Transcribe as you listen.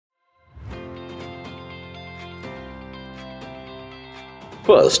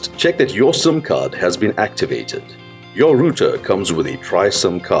First, check that your SIM card has been activated. Your router comes with a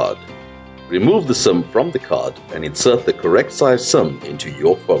Tri-SIM card. Remove the SIM from the card and insert the correct size SIM into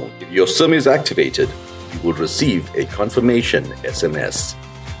your phone. If your SIM is activated, you will receive a confirmation SMS.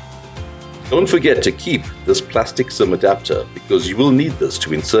 Don't forget to keep this plastic SIM adapter because you will need this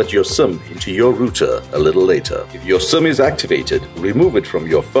to insert your SIM into your router a little later. If your SIM is activated, remove it from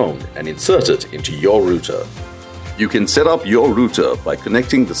your phone and insert it into your router. You can set up your router by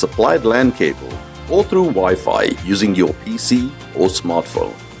connecting the supplied LAN cable or through Wi-Fi using your PC or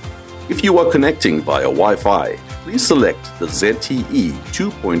smartphone. If you are connecting via Wi-Fi, please select the ZTE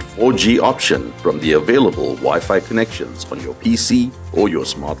 2.4G option from the available Wi-Fi connections on your PC or your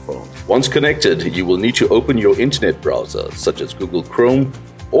smartphone. Once connected, you will need to open your internet browser such as Google Chrome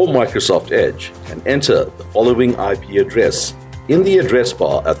or Microsoft Edge and enter the following IP address in the address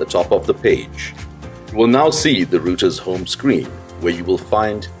bar at the top of the page. You will now see the router's home screen where you will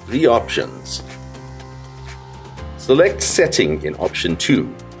find three options. Select Setting in option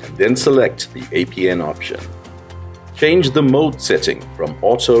 2 and then select the APN option. Change the mode setting from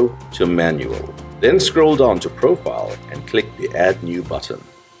auto to manual. Then scroll down to Profile and click the Add New button.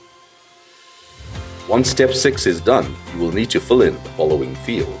 Once step 6 is done, you will need to fill in the following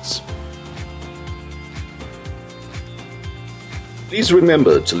fields. Please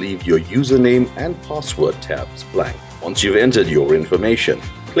remember to leave your username and password tabs blank. Once you've entered your information,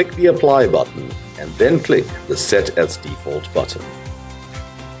 click the Apply button and then click the Set as Default button.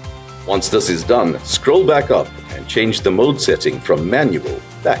 Once this is done, scroll back up and change the mode setting from manual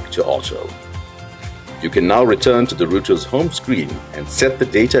back to auto. You can now return to the router's home screen and set the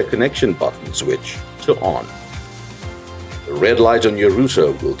data connection button switch to on. The red light on your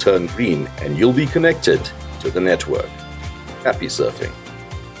router will turn green and you'll be connected to the network. Happy surfing!